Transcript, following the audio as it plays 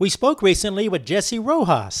We spoke recently with Jesse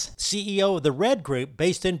Rojas, CEO of the Red Group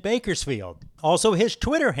based in Bakersfield. Also, his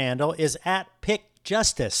Twitter handle is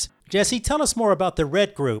 @PickJustice. Jesse, tell us more about the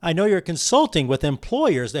Red Group. I know you're consulting with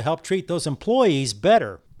employers to help treat those employees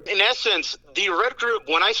better. In essence, the Red Group,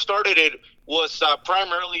 when I started it, was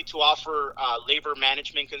primarily to offer labor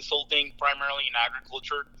management consulting, primarily in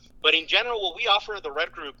agriculture. But in general, what we offer at the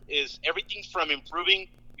Red Group is everything from improving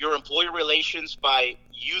your employee relations by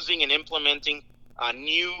using and implementing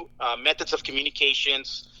new methods of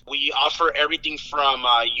communications. We offer everything from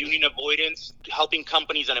union avoidance, helping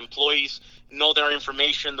companies and employees know their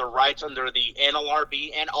information, their rights under the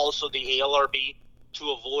NLRB and also the ALRB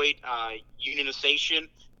to avoid unionization.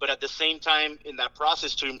 But at the same time, in that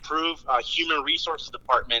process, to improve human resources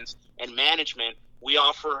departments and management, we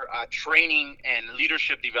offer training and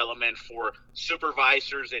leadership development for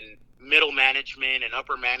supervisors and middle management and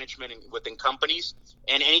upper management within companies,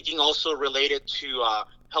 and anything also related to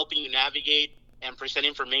helping you navigate and present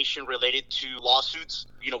information related to lawsuits.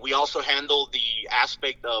 We also handle the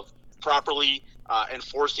aspect of properly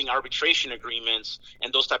enforcing arbitration agreements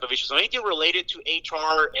and those type of issues. So anything related to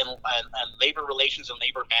HR and labor relations and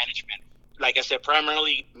labor management. Like I said,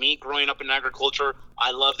 primarily me growing up in agriculture, I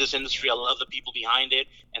love this industry. I love the people behind it.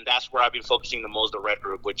 And that's where I've been focusing the most, the Red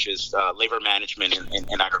Group, which is labor management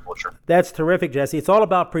in agriculture. That's terrific, Jesse. It's all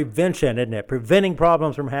about prevention, isn't it? Preventing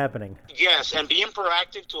problems from happening. Yes, and being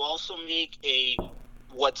proactive to also make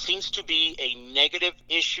what seems to be a negative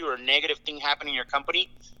issue or negative thing happen in your company,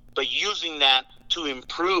 but using that to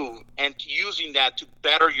improve and using that to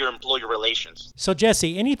better your employee relations. So,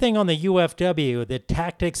 Jesse, anything on the UFW, the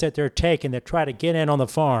tactics that they're taking to try to get in on the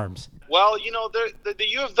farms? Well, the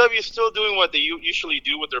UFW is still doing what they usually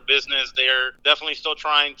do with their business. They're definitely still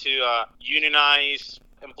trying to unionize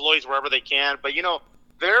employees wherever they can. But,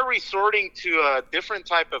 they're resorting to a different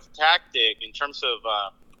type of tactic in terms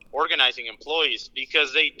of organizing employees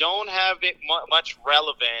because they don't have much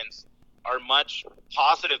relevance or much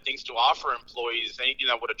positive things to offer employees, anything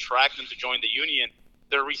that would attract them to join the union.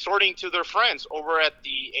 They're resorting to their friends over at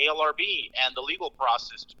the ALRB and the legal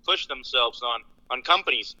process to push themselves on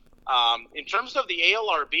companies. In terms of the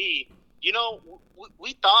ALRB,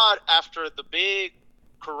 we thought after the big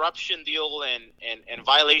corruption deal and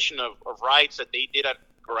violation of rights that they did at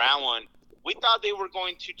Garawan, we thought they were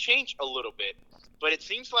going to change a little bit. But it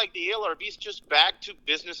seems like the ALRB is just back to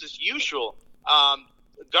business as usual.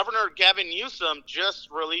 Governor Gavin Newsom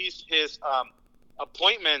just released his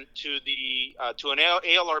appointment to an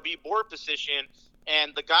ALRB board position,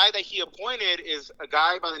 and the guy that he appointed is a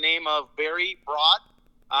guy by the name of Barry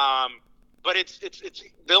Broad. But it's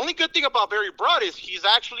the only good thing about Barry Broad is he's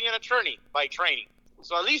actually an attorney by training,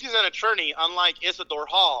 so at least he's an attorney, unlike Isidore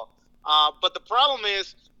Hall. But the problem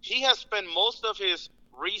is he has spent most of his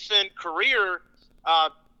recent career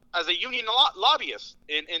as a union lobbyist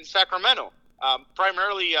in Sacramento.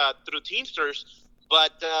 Primarily through Teamsters,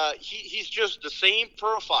 but he's just the same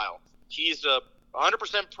profile. He's a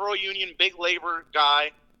 100% pro-union, big labor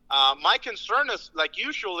guy. My concern is, like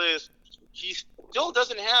usual, is he still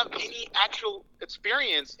doesn't have any actual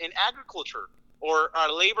experience in agriculture or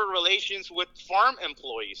labor relations with farm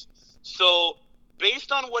employees. So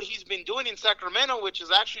based on what he's been doing in Sacramento, which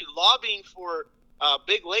is actually lobbying for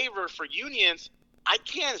big labor for unions, I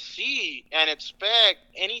can't see and expect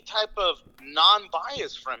any type of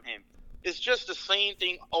non-bias from him. It's just the same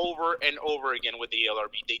thing over and over again with the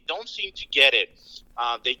ALRB. They don't seem to get it.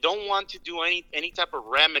 They don't want to do any type of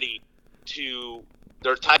remedy to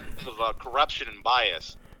their type of corruption and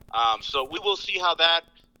bias. So we will see how that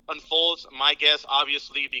unfolds. My guess,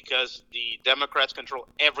 obviously, because the Democrats control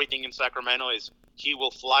everything in Sacramento, is he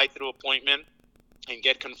will fly through appointment and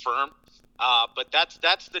get confirmed. But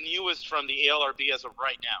that's the newest from the ALRB as of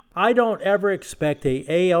right now. I don't ever expect the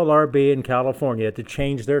ALRB in California to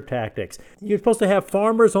change their tactics. You're supposed to have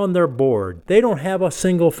farmers on their board. They don't have a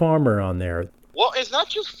single farmer on there. Well, it's not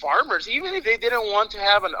just farmers. Even if they didn't want to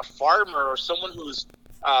have a farmer or someone who's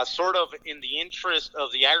sort of in the interest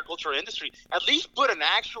of the agricultural industry, at least put an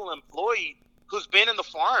actual employee who's been in the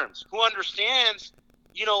farms, who understands,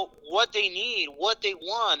 what they need, what they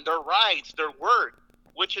want, their rights, their work,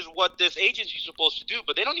 which is what this agency is supposed to do,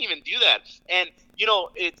 but they don't even do that. And,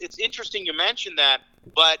 it's interesting you mentioned that,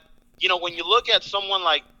 but, when you look at someone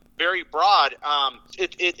like Barry Broad,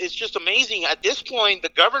 it's just amazing. At this point, the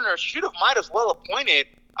governor might as well appointed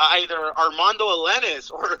either Armando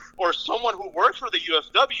Elenes or someone who works for the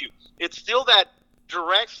UFW. It's still that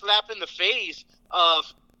direct slap in the face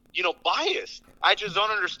of, bias. I just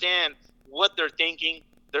don't understand what they're thinking.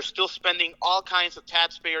 They're still spending all kinds of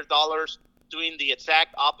taxpayer dollars doing the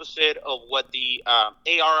exact opposite of what the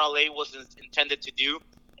ARLA was intended to do.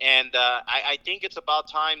 And I think it's about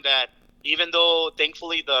time that, even though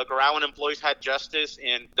thankfully the Gorawan employees had justice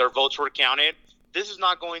and their votes were counted, this is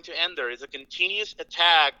not going to end there. It's a continuous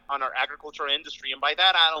attack on our agricultural industry. And by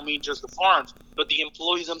that, I don't mean just the farms, but the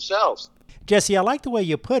employees themselves. Jesse, I like the way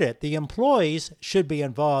you put it. The employees should be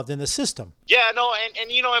involved in the system. Yeah, no,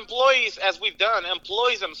 and employees, as we've done,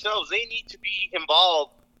 employees themselves, they need to be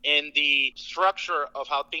involved in the structure of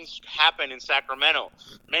how things happen in Sacramento.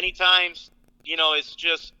 Many times, it's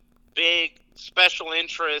just big special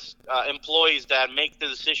interest employees that make the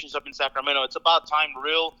decisions up in Sacramento. It's about time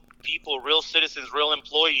real people, real citizens, real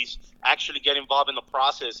employees actually get involved in the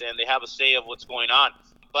process and they have a say of what's going on.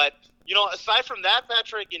 But aside from that,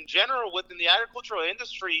 Patrick, in general, within the agricultural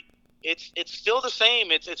industry, it's still the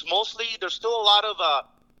same. It's mostly, there's still a lot of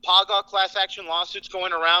PAGA class action lawsuits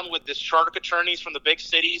going around with discharge attorneys from the big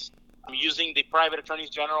cities using the Private Attorneys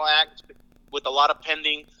General Act with a lot of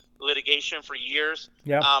pending litigation for years.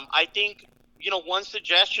 Yeah. I think, one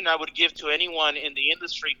suggestion I would give to anyone in the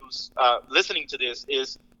industry who's listening to this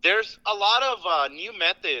is there's a lot of new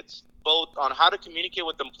methods, both on how to communicate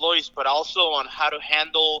with employees, but also on how to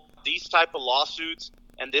handle these type of lawsuits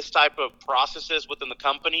and this type of processes within the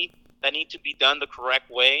company that need to be done the correct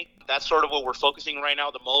way. That's sort of what we're focusing right now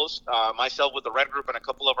the most, myself with the Red Group and a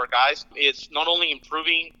couple of our guys. It's not only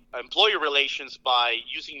improving employee relations by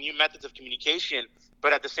using new methods of communication,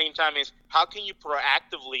 but at the same time is how can you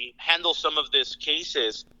proactively handle some of these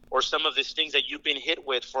cases or some of these things that you've been hit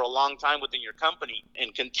with for a long time within your company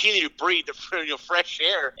and continue to breathe the fresh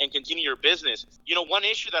air and continue your business. One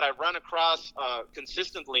issue that I run across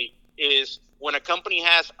consistently is when a company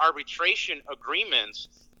has arbitration agreements,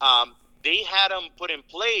 they had them put in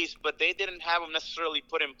place, but they didn't have them necessarily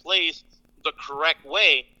put in place the correct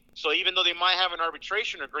way. So even though they might have an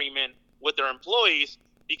arbitration agreement with their employees,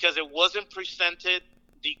 because it wasn't presented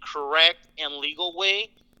the correct and legal way,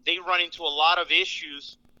 they run into a lot of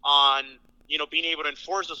issues on being able to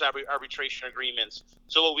enforce those arbitration agreements.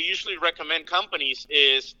 So what we usually recommend companies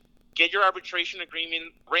is get your arbitration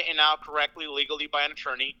agreement written out correctly, legally by an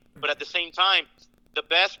attorney, but at the same time, the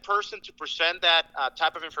best person to present that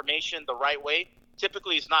type of information the right way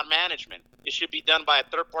typically is not management. It should be done by a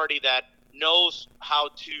third party that knows how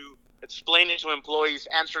to explain it to employees,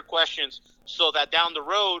 answer questions, so that down the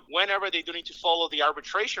road, whenever they do need to follow the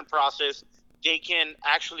arbitration process, they can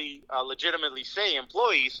actually legitimately say,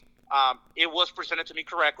 employees, it was presented to me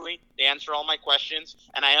correctly, they answer all my questions,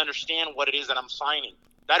 and I understand what it is that I'm signing.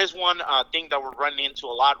 That is one thing that we're running into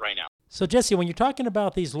a lot right now. So, Jesse, when you're talking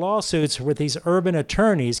about these lawsuits with these urban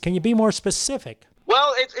attorneys, can you be more specific?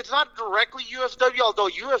 Well, it's not directly UFW, although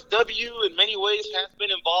UFW in many ways has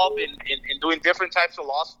been involved in doing different types of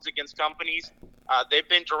lawsuits against companies. They've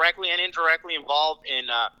been directly and indirectly involved in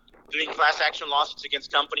doing class action lawsuits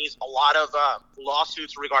against companies, a lot of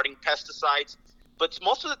lawsuits regarding pesticides. But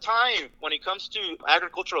most of the time, when it comes to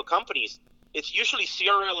agricultural companies, it's usually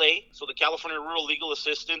CRLA, so the California Rural Legal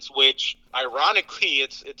Assistance, which ironically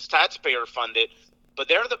it's taxpayer funded, but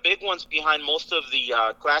they're the big ones behind most of the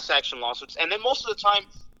class action lawsuits. And then most of the time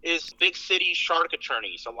is big city shark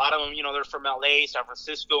attorneys. A lot of them, they're from LA, San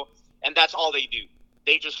Francisco, and that's all they do.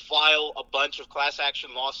 They just file a bunch of class action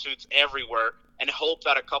lawsuits everywhere and hope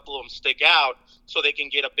that a couple of them stick out so they can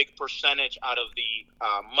get a big percentage out of the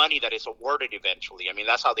money that is awarded eventually. I mean,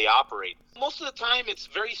 that's how they operate. Most of the time, it's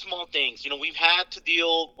very small things. We've had to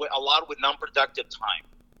deal with a lot with non-productive time.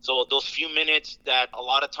 So those few minutes that a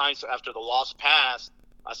lot of times after the laws passed,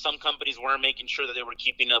 some companies weren't making sure that they were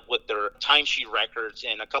keeping up with their timesheet records,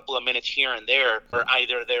 and a couple of minutes here and there, or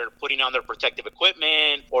either they're putting on their protective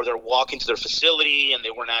equipment or they're walking to their facility and they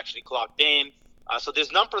weren't actually clocked in. So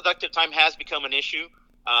this non-productive time has become an issue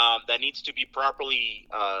that needs to be properly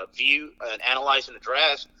viewed and analyzed and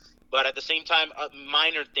addressed. But at the same time,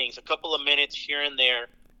 minor things, a couple of minutes here and there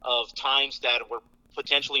of times that were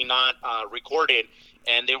potentially not recorded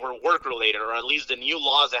and they were work-related, or at least the new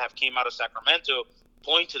laws that have came out of Sacramento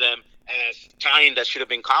point to them as time that should have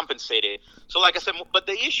been compensated. So like I said, but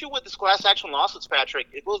the issue with this class action lawsuits, Patrick,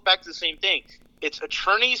 it goes back to the same thing. It's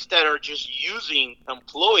attorneys that are just using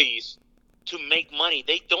employees to make money.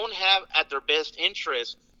 They don't have at their best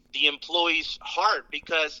interest the employee's heart,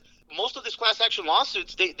 because most of these class action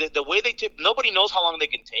lawsuits, the way they tip, nobody knows how long they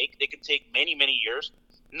can take. They can take many, many years.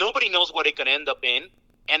 Nobody knows what it could end up in.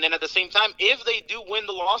 And then at the same time, if they do win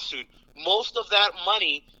the lawsuit, most of that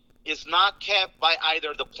money is not kept by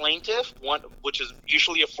either the plaintiff, one which is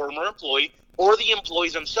usually a former employee, or the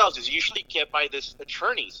employees themselves. Is usually kept by this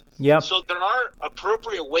attorneys. Yep. So there are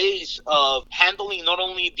appropriate ways of handling not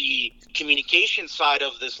only the communication side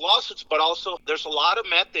of this lawsuits, but also there's a lot of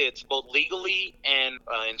methods, both legally and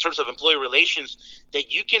in terms of employee relations,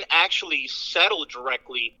 that you can actually settle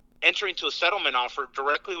directly, enter into a settlement offer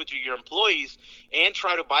directly with your employees, and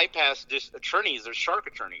try to bypass these attorneys, their shark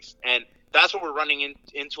attorneys. And that's what we're running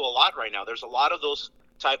into a lot right now. There's a lot of those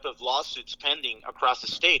type of lawsuits pending across the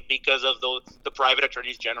state because of the Private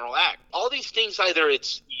Attorneys General Act. All these things, either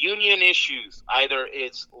it's union issues, either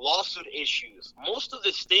it's lawsuit issues. Most of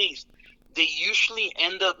these things, they usually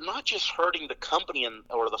end up not just hurting the company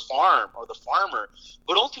or the farm or the farmer,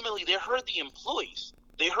 but ultimately they hurt the employees.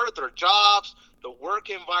 They hurt their jobs, the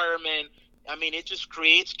work environment. I mean, it just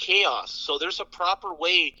creates chaos. So there's a proper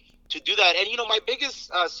way to do that. And, my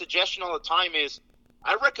biggest suggestion all the time is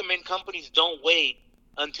I recommend companies don't wait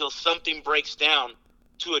until something breaks down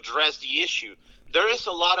to address the issue. There is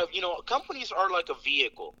a lot of, companies are like a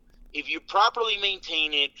vehicle. If you properly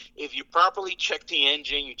maintain it, if you properly check the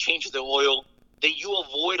engine, you change the oil, then you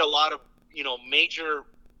avoid a lot of, major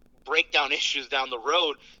breakdown issues down the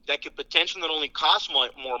road that could potentially not only cost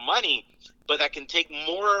more money, but that can take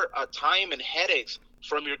more time and headaches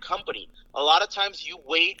from your company. A lot of times you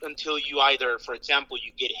wait until you either, for example,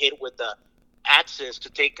 you get hit with the access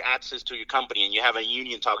to your company and you have a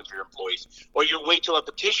union talking to your employees, or you wait till a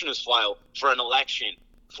petition is filed for an election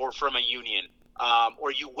from a union,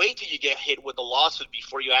 or you wait till you get hit with a lawsuit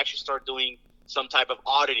before you actually start doing some type of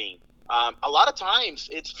auditing. A lot of times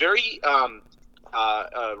it's very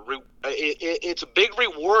it's a big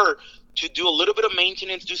reward to do a little bit of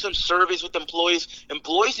maintenance, do some surveys with employees.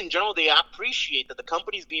 Employees in general, they appreciate that the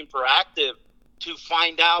company's being proactive to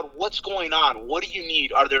find out what's going on. What do you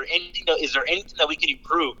need? Is there anything that we can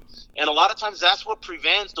improve? And a lot of times that's what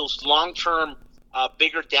prevents those long-term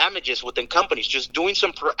bigger damages within companies, just doing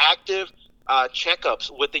some proactive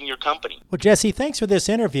checkups within your company. Well, Jesse, thanks for this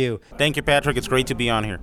interview. Thank you, Patrick. It's great to be on here.